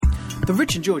The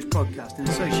Rich and George podcast in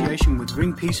association with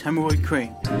Greenpeace Hemorrhoid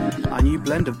Cream. Our new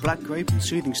blend of black grape and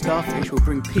soothing starfish will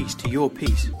bring peace to your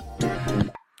peace.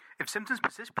 If symptoms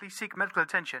persist, please seek medical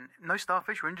attention. No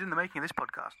starfish were injured in the making of this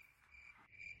podcast.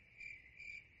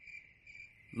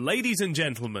 Ladies and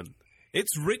gentlemen,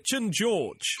 it's Rich and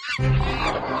George.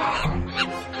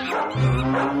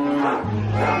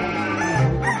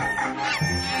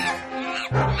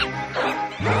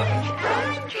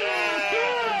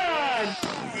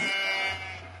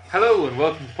 Hello and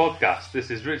welcome to the podcast.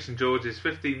 This is Rich and George's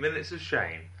 15 Minutes of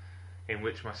Shame, in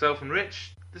which myself and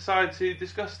Rich decide to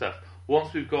discuss stuff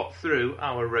once we've got through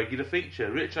our regular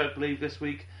feature. Rich, I believe this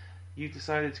week you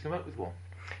decided to come up with one.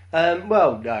 I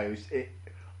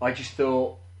just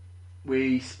thought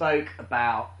we spoke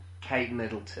about Kate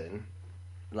Middleton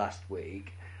last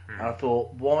week, and I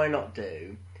thought, why not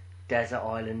do Desert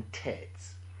Island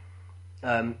Tits?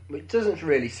 It doesn't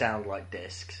really sound like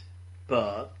discs,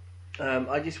 but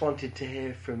I just wanted to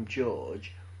hear from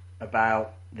George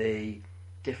about the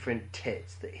different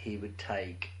tits that he would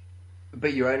take,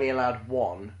 but you're only allowed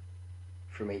one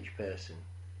from each person.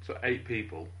 So 8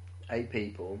 people. 8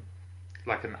 people.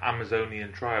 Like an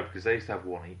Amazonian tribe, because they used to have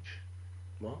one each.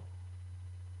 What?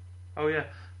 Oh yeah.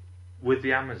 With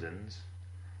the Amazons,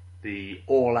 the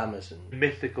all Amazons,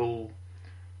 mythical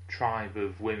tribe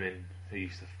of women who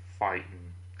used to fight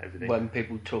and everything. When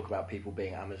people talk about people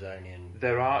being Amazonian,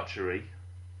 their archery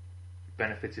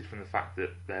benefited from the fact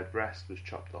that their breast was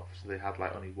chopped off, so they had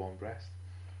like only one breast.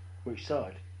 Which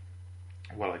side?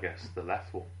 Well, I guess the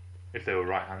left one, if they were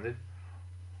right-handed.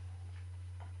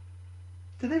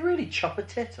 Do they really chop a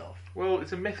tit off? Well,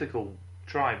 it's a mythical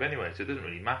tribe anyway, so it doesn't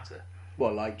really matter.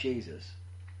 Well, like Jesus.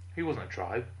 He wasn't a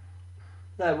tribe.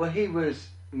 No, well, he was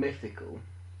mythical.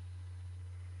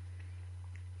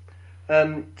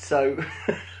 So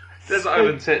Desert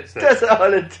Island Tits, then. Desert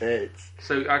Island Tits.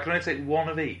 So I can only take one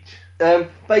of each.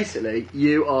 Basically,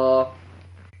 you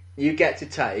get to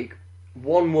take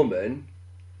one woman,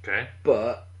 Okay.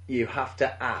 but you have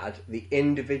to add the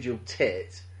individual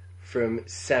tit from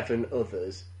 7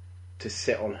 others to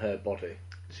sit on her body.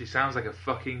 She sounds like a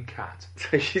fucking cat.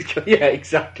 So she's got, yeah,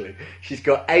 exactly. She's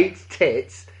got 8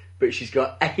 tits, but she's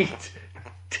got 8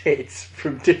 tits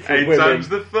from different 8 women. times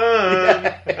the fun. No,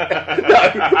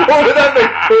 what would that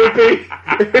be?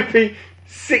 It would be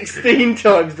 16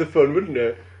 times the fun, wouldn't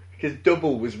it? Because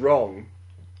double was wrong.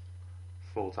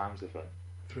 4 times the fun.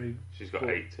 3. She's got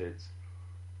 4. 8 tits.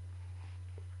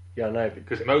 Yeah, I know.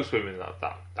 Because most women that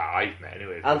I've met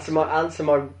anyway. Answer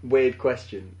my weird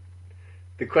question.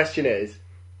 The question is,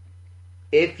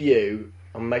 if you,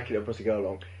 I'm making it up as I go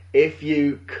along, if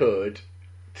you could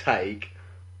take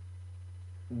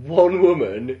one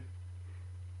woman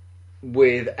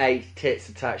with 8 tits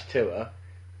attached to her,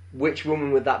 which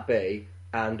woman would that be,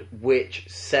 and which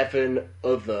 7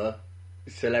 other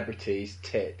celebrities'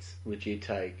 tits would you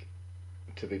take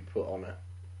to be put on her?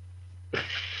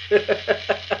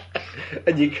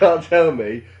 And you can't tell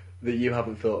me that you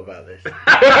haven't thought about this.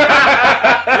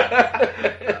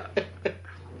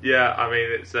 Yeah, I mean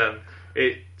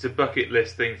it's a bucket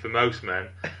list thing for most men.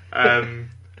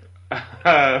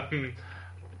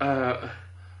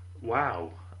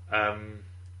 Wow.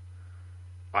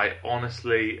 I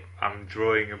honestly am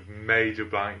drawing a major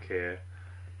blank here,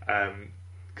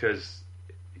 because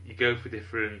you go for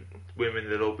different women,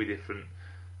 they'll all be different,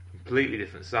 completely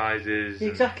different sizes.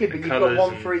 Exactly, and but you've got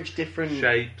one and for each different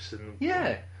shapes and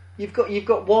yeah. You've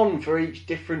got one for each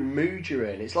different mood you're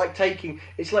in. It's like taking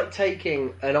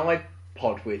an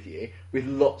iPod with you with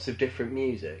lots of different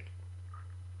music.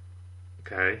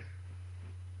 Okay.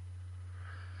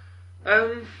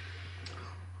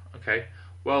 Okay.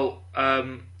 Well,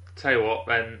 tell you what,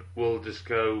 then we'll just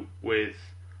go with.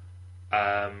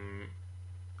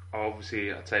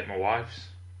 Obviously, I take my wife's,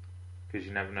 because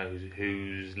you never know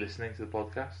who's listening to the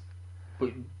podcast.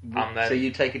 But, And then- so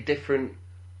you take a different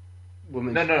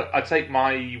woman's... No, I take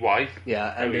my wife.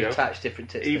 Yeah, and There we go. attach different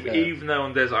tits to her. Even though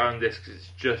on Desert Island Discs it's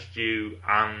just you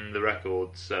and the record,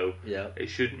 so Yeah. it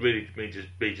should really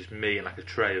be just me and like a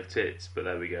tray of tits. But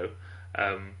there we go.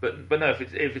 But no, if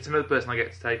it's another person I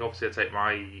get to take, obviously I take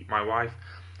my wife,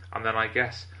 and then I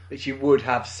guess But she would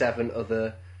have 7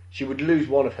 other... She would lose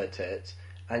one of her tits,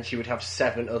 and she would have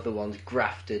 7 other ones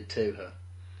grafted to her.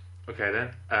 okay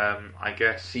then I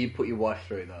guess So you put your wife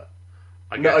through that.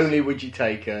 I Not guess, only would you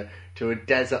take her to a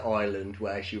desert island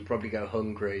where she would probably go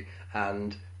hungry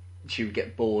and she would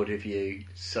get bored of you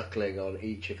suckling on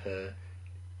each of her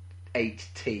 8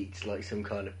 teats like some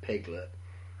kind of piglet,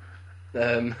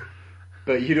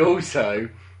 but you'd also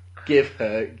take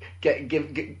her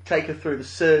through the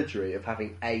surgery of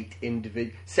having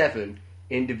 7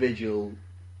 individual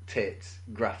tits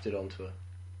grafted onto her.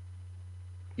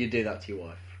 You'd do that to your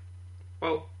wife.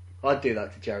 Well, I'd do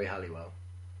that to Jerry Halliwell.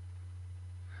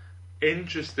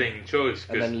 Interesting choice.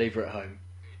 And then leave her at home.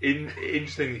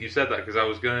 Interesting that you said that, because I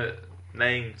was going to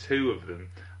name two of them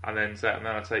and then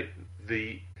I'd take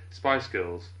the Spice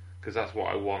Girls, because that's what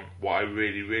I want, what I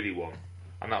really, really want.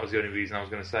 And that was the only reason I was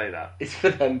going to say that. It's for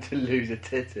them to lose a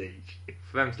tit each.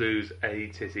 For them to lose a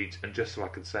tit each, and just so I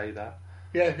could say that.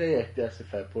 Yeah, that's a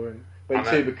fair point. When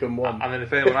two become one. And then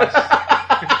if anyone asks...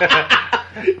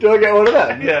 Do I get one of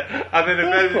them? Yeah. And then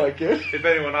if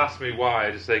anyone asks me why,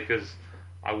 I just say, because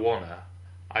I wanna.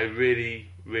 I really,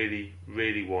 really,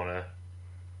 really wanna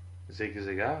zig a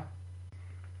cigar.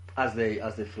 As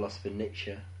the philosopher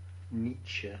Nietzsche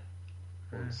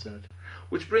once said.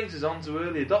 Which brings us on to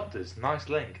early adopters. Nice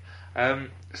link.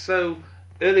 So,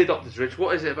 early adopters, Rich.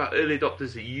 What is it about early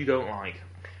adopters that you don't like?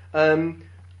 I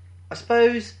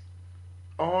suppose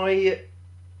I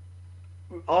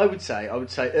would say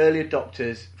early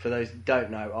adopters, for those that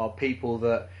don't know, are people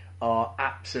that are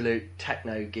absolute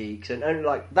techno geeks, and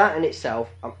like that in itself,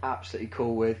 I'm absolutely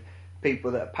cool with.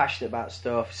 People that are passionate about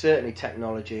stuff, certainly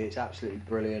technology, it's absolutely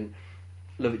brilliant.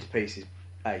 Love it to pieces,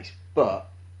 ace. But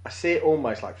I see it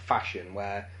almost like fashion,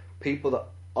 where people that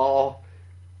are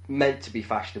meant to be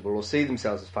fashionable or see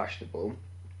themselves as fashionable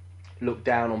look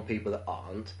down on people that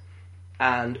aren't,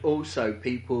 and also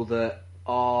people that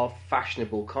are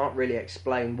fashionable can't really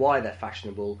explain why they're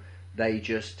fashionable.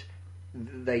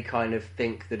 They kind of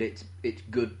think that it's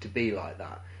good to be like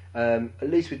that. At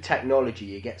least with technology,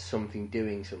 you get something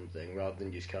doing something rather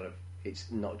than just kind of, it's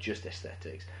not just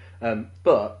aesthetics.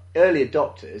 But early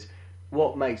adopters,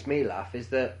 what makes me laugh is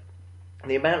that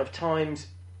the amount of times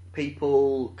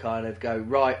people kind of go,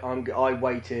 right, I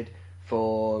waited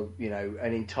for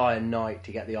an entire night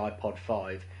to get the iPod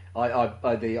 5, the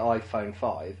iPhone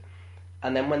 5,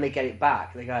 and then when they get it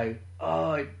back, they go,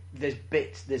 oh, there's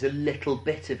a little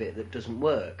bit of it that doesn't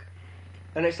work,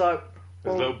 and it's like,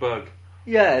 there's a little bug.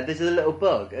 Yeah, there's a little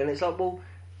bug, and it's like, well,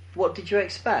 what did you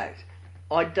expect?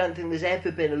 I don't think there's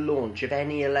ever been a launch of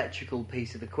any electrical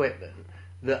piece of equipment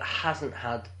that hasn't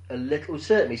had a little,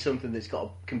 certainly something that's got a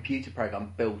computer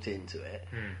program built into it,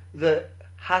 that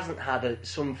hasn't had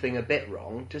something a bit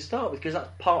wrong to start with, because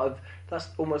that's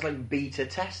almost like beta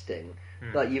testing.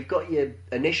 Like, you've got your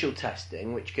initial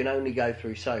testing, which can only go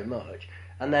through so much,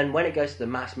 and then when it goes to the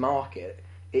mass market,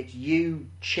 it's you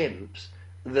chimps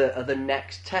that are the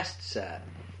next test set.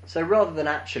 So rather than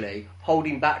actually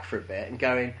holding back for a bit and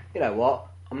going, you know what,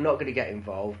 I'm not going to get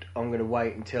involved, I'm going to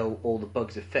wait until all the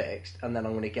bugs are fixed, and then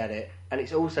I'm going to get it, and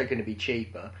it's also going to be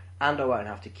cheaper, and I won't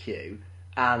have to queue,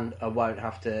 and I won't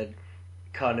have to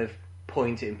kind of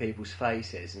point it in people's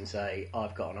faces and say,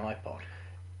 I've got an iPod.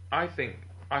 I think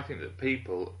that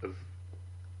people have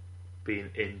been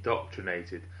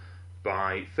indoctrinated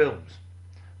by films,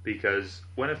 because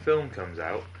when a film comes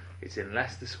out, it's in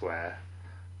Leicester Square,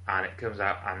 and it comes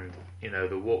out, and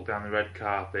they walk down the red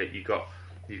carpet. You've got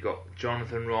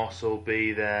Jonathan Ross will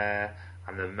be there,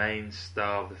 and the main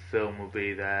star of the film will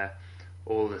be there.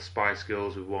 All the Spice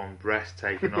Girls with one breast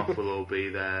taken off will all be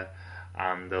there,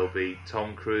 and there'll be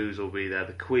Tom Cruise will be there.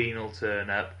 The Queen will turn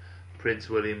up. Prince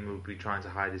William will be trying to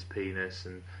hide his penis,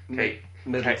 and Kate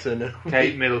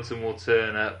Middleton will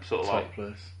turn up, sort of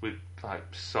topless, with like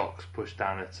socks pushed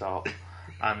down her top,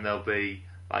 and there'll be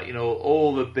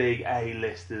all the big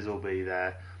A-listers will be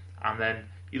there, and then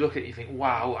you look at it and you think,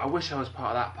 wow, I wish I was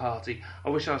part of that party, I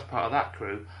wish I was part of that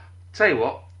crew. Tell you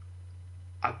what,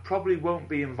 I probably won't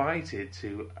be invited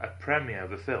to a premiere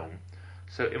of a film,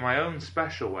 so in my own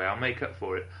special way I'll make up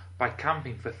for it by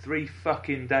camping for 3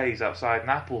 fucking days outside an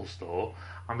Apple store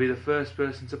and be the first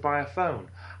person to buy a phone,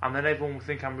 and then everyone will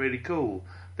think I'm really cool.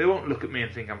 They won't look at me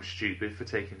and think I'm stupid for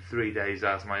taking 3 days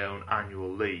out of my own annual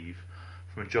leave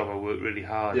from a job I worked really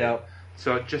hard in.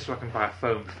 So just so I can buy a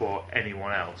phone before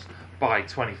anyone else, by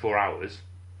 24 hours.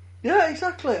 Yeah,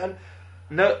 exactly. And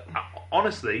no,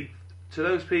 honestly, to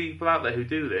those people out there who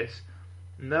do this,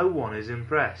 no one is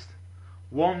impressed.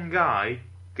 One guy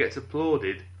gets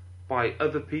applauded by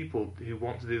other people who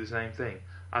want to do the same thing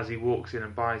as he walks in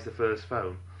and buys the first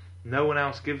phone. No one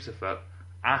else gives a fuck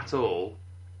at all,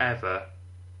 ever.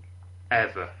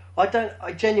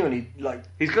 I genuinely, like...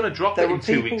 He's going to drop it in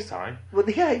 2 weeks' time. Well,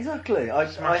 yeah, exactly.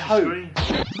 I hope... Screen.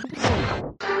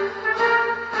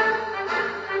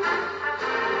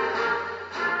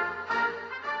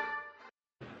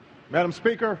 Madam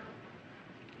Speaker,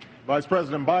 Vice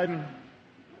President Biden,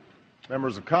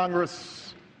 members of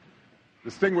Congress,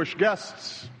 distinguished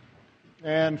guests,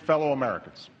 and fellow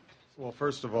Americans. Well,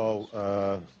 first of all,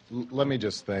 let me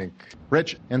just thank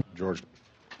Rich and George.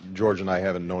 George and I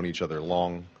haven't known each other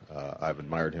long. I've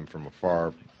admired him from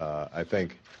afar. I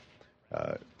think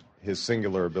his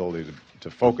singular ability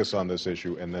to focus on this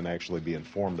issue and then actually be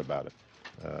informed about it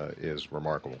is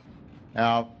remarkable.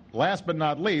 Now, last but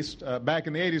not least, back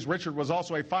in the 80s, Richard was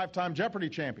also a 5-time Jeopardy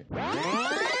champion.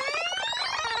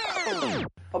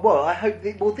 Well, I hope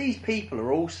these people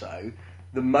are also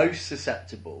the most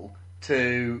susceptible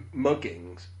to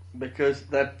muggings because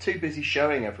they're too busy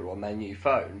showing everyone their new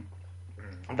phone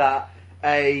that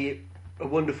a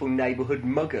wonderful neighbourhood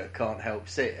mugger can't help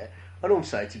see it. And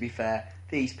also, to be fair,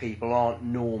 these people aren't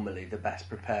normally the best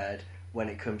prepared when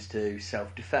it comes to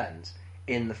self-defence,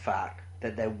 in the fact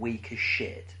that they're weak as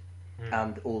shit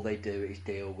and all they do is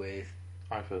deal with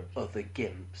iPhones. Other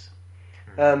gimps.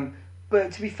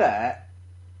 But to be fair,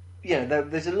 you know,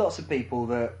 there's lots of people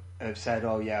that have said,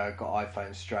 oh yeah, I got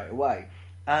iPhones straight away.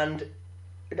 And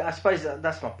I suppose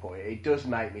that's my point. It does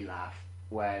make me laugh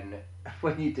when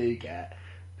you do get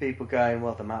people going,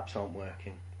 well, the maps aren't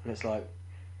working. And it's like,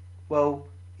 well,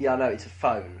 yeah, I know it's a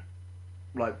phone.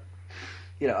 Like,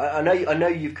 you know, I know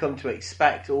you've come to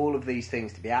expect all of these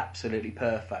things to be absolutely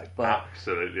perfect, but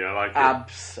absolutely, I like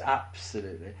it.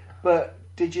 Absolutely. But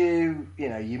did you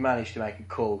managed to make a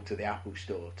call to the Apple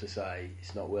Store to say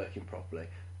it's not working properly?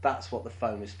 That's what the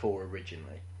phone was for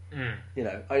originally. You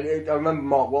know, I remember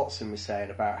Mark Watson was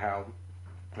saying about how,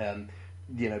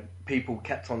 you know, people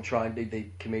kept on trying. The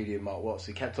comedian Mark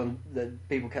Watson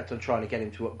people kept on trying to get him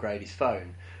to upgrade his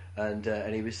phone, and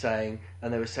he was saying,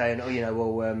 and they were saying, oh, you know,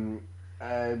 well,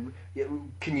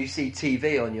 can you see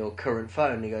TV on your current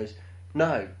phone? And he goes,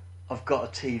 no, I've got a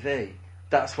TV.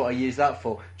 That's what I use that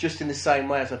for. Just in the same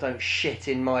way as I don't shit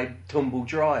in my tumble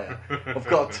dryer. I've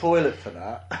got a toilet for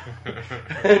that.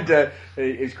 And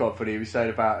it was quite funny. He was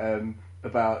saying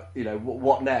about you know,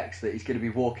 what next, that he's going to be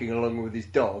walking along with his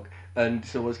dog and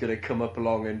someone's going to come up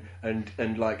along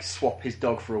and like swap his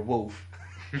dog for a wolf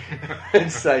and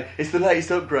say, it's the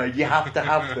latest upgrade, you have to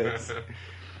have this.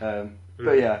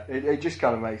 But yeah, it just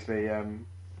kind of makes me I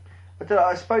don't know,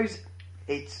 I suppose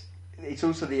it's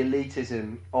also the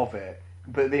elitism of it,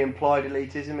 but the implied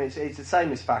elitism, it's the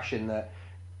same as fashion, that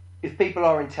if people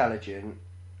are intelligent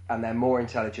and they're more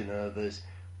intelligent than others,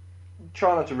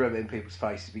 try not to rub it in people's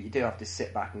faces, but you do have to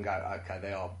sit back and go, okay,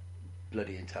 they are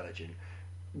bloody intelligent.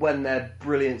 When they're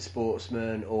brilliant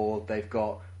sportsmen, or they've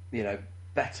got, you know,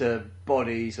 better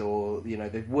bodies, or, you know,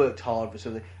 they've worked hard for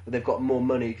something, or they've got more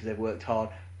money because they've worked hard,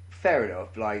 fair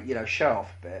enough, like, you know, show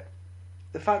off a bit.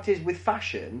 The fact is, with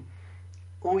fashion,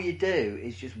 all you do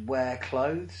is just wear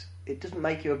clothes. It doesn't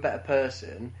make you a better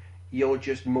person. You're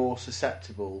just more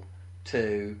susceptible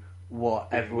to what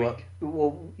everyone... Weak.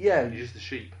 Well, yeah. You're just a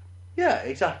sheep. Yeah,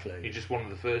 exactly. You're just one of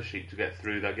the first sheep to get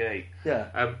through that gate.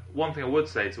 Yeah. One thing I would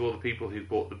say to all the people who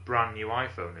bought the brand new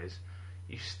iPhone is,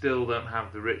 you still don't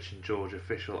have the Rich and George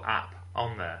official app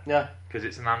on there. Yeah. Because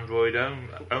it's an Android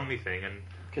only thing, and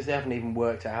because they haven't even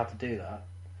worked out how to do that.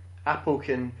 Apple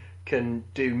can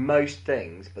do most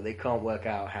things, but they can't work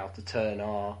out how to turn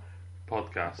our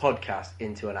podcast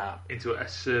into an app, into a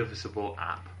serviceable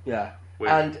app. Yeah,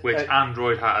 which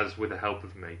Android has with the help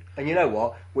of me. And you know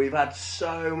what? We've had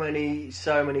so many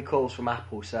calls from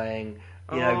Apple saying,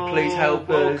 you know, please help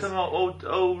us. Come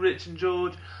on, Rich and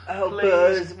George, help please,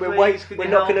 us. We're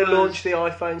not going to us? launch the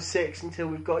iPhone 6 until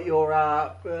we've got your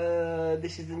app.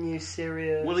 This is the new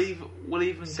Sirius. We'll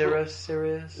even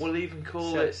Sirius. We'll even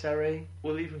call it Siri.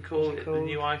 We'll even call it the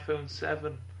new iPhone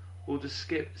 7. We'll just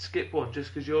skip one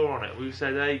just because you're on it. We've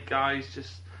said, hey guys,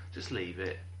 just leave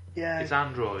it. Yeah, it's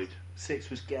Android. 6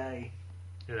 was gay.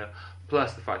 You know.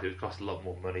 Plus the fact it would cost a lot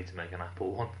more money to make an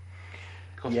Apple one.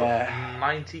 Cost like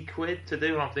 90 quid to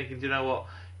do, and I'm thinking, do you know what?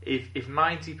 If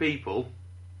 90 people,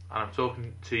 and I'm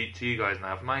talking to you guys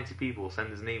now, if 90 people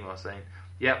send us an email saying,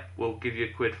 yep, we'll give you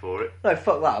 £1 for it. No,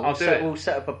 fuck that. We'll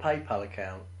set up a PayPal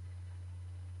account.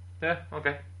 Yeah,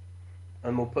 okay.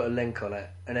 And we'll put a link on it.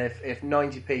 And if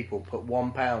 90 people put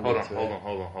 £1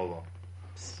 Hold on.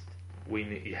 We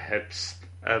need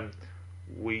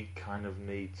we kind of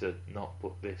need to not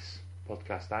put this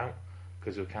podcast out,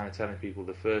 because we're kind of telling people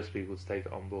the first people to take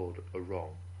it on board are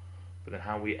wrong. But then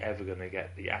how are we ever going to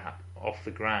get the app off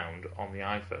the ground on the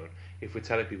iPhone if we're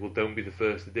telling people don't be the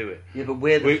first to do it? Yeah, but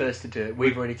we're the first to do it.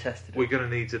 We've already tested it. We're going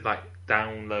to need to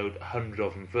download 100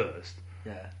 of them first.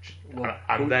 Yeah.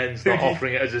 And then start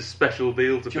offering it as a special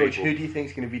deal to George, people. Who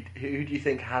do you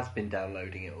think has been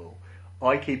downloading it all?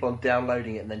 I keep on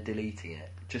downloading it and then deleting it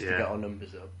just to get our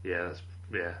numbers up.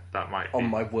 That might on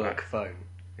my work phone.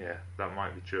 Yeah, that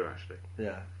might be true actually.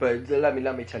 Yeah, but let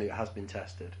me tell you, it has been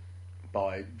tested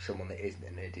by someone that isn't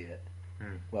an idiot.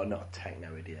 Well, not a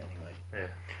techno idiot anyway.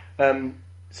 Yeah.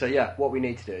 So yeah, what we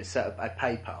need to do is set up a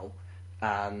PayPal,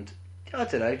 and I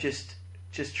don't know. Just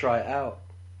try it out.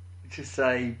 Just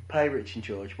say, pay Rich and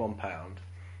George £1,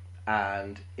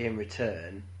 and in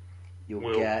return,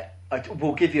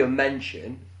 we'll give you a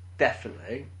mention,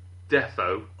 definitely.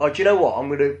 Defo. Oh, do you know what?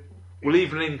 We'll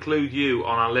even include you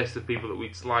on our list of people that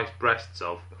we'd slice breasts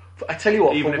of. I tell you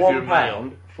what, even for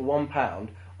 £1,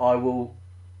 I will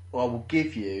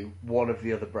give you one of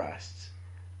the other breasts,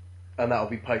 and that will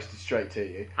be posted straight to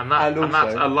you. And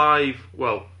that's a live.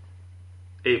 Well,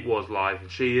 it was live, and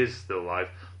she is still live.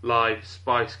 Live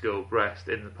Spice Girl breast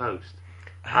in the post,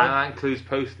 and that includes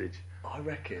postage. I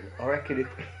reckon if.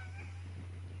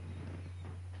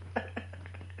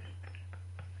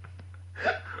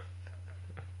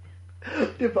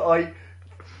 Yeah, but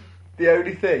the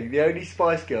only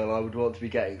Spice Girl I would want to be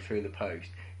getting through the post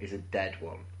is a dead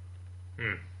one.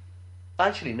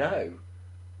 Actually, no.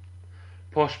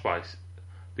 Posh Spice,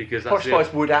 because Posh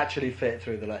Spice would actually fit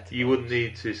through the letter. You wouldn't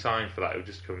need to sign for that; it would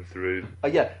just come through.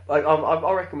 Yeah,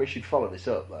 I reckon we should follow this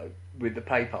up though with the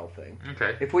PayPal thing.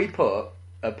 Okay. If we put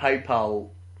a PayPal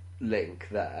link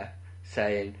there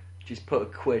saying just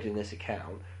put £1 in this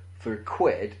account, for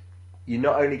 £1 you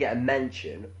not only get a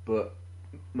mention, but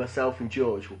myself and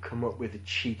George will come up with a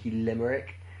cheeky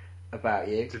limerick about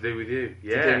you. To do with you,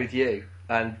 yeah. To do with you,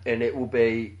 and it will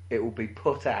be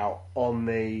put out on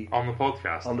the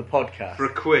podcast for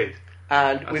 £1.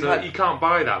 And you can't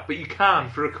buy that, but you can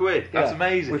for £1. That's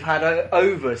amazing. We've had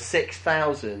over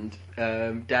 6,000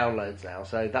 downloads now,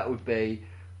 so that would be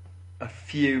a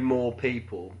few more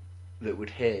people that would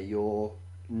hear your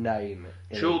name.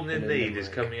 Children in Need is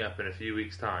coming up in a few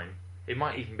weeks' time. It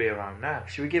might even be around now.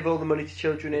 Should we give all the money to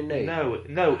Children in Need?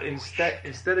 No.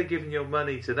 Instead of giving your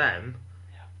money to them,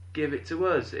 give it to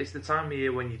us. It's the time of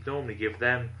year when you'd normally give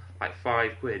them like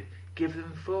 £5. Give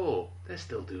them 4. They're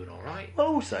still doing all right. Well,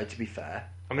 also, to be fair,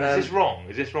 I mean, is this wrong?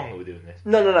 Is this wrong that we're doing this?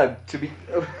 No. To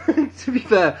be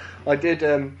fair, I did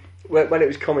when it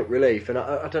was Comic Relief, and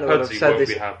I don't know whether I've said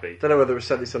this. Don't know whether I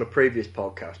said this on a previous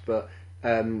podcast, but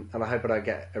and I hope I don't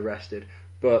get arrested.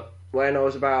 But when I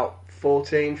was about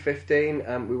 14,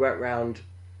 15, we went round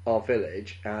our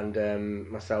village, and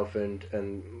myself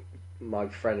and my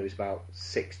friend who was about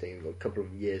 16, a couple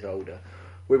of years older,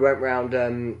 we went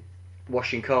round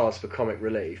washing cars for Comic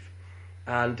Relief,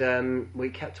 and we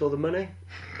kept all the money.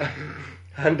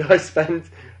 And I spent,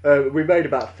 we made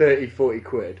about 30, 40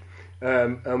 quid,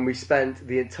 and we spent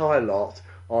the entire lot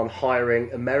on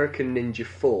hiring American Ninja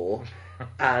 4,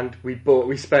 and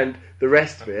we spent the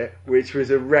rest of it, which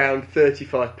was around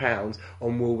 £35,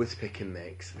 on Woolworths Pick and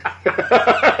Mix.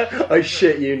 I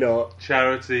shit you not.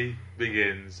 Charity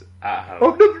begins at home.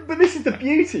 Oh, no, but this is the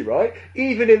beauty, right?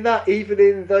 Even in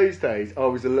those days, I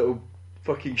was a little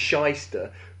fucking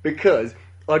shyster, because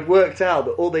I'd worked out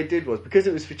that all they did was, because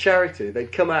it was for charity,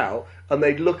 they'd come out and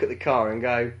they'd look at the car and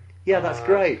go, yeah, that's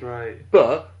great.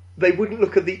 But they wouldn't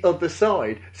look at the other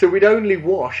side, so we'd only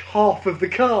wash half of the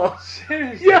car.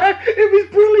 Seriously? Yeah, it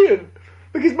was brilliant.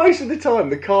 Because most of the time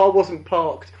the car wasn't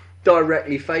parked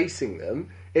directly facing them,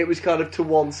 it was kind of to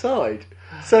one side.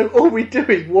 So all we'd do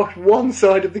is wash one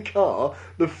side of the car,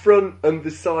 the front and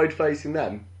the side facing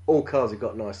them. All cars have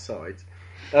got nice sides.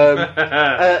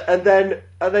 And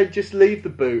then just leave the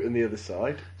boot on the other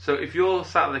side. So if you're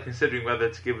sat there considering whether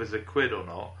to give us £1 or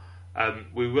not,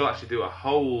 we will actually do a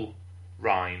whole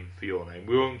rhyme for your name.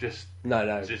 We won't just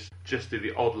just do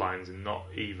the odd lines and not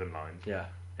even lines. Yeah,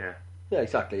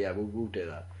 exactly. Yeah, we'll do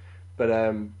that.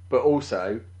 But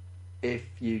also, if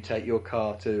you take your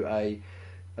car to a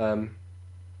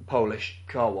Polish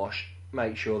car wash,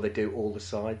 make sure they do all the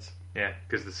sides. Yeah,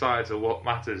 because the sides are what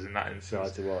matters in that instance.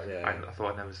 Sides are what, yeah. I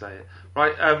thought I'd never say it.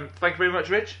 Right, thank you very much,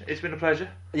 Rich. It's been a pleasure.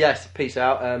 Yes, peace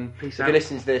out. Peace if out. you're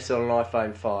listening to this on an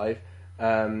iPhone 5,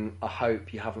 I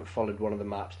hope you haven't followed one of the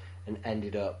maps and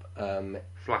ended up...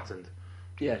 flattened.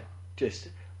 Yeah, just...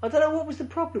 I don't know, what was the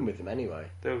problem with them anyway?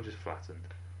 They were just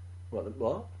flattened.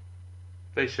 What?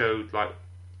 They showed, like,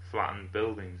 flattened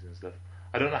buildings and stuff.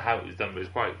 I don't know how it was done, but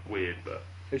it's quite weird, but...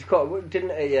 It was quite...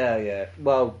 Didn't it? Yeah.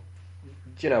 Well...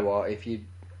 Do you know what? If you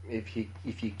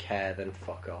care, then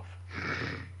fuck off.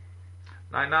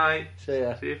 Night. See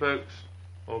ya. See you, folks.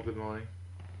 Or good morning.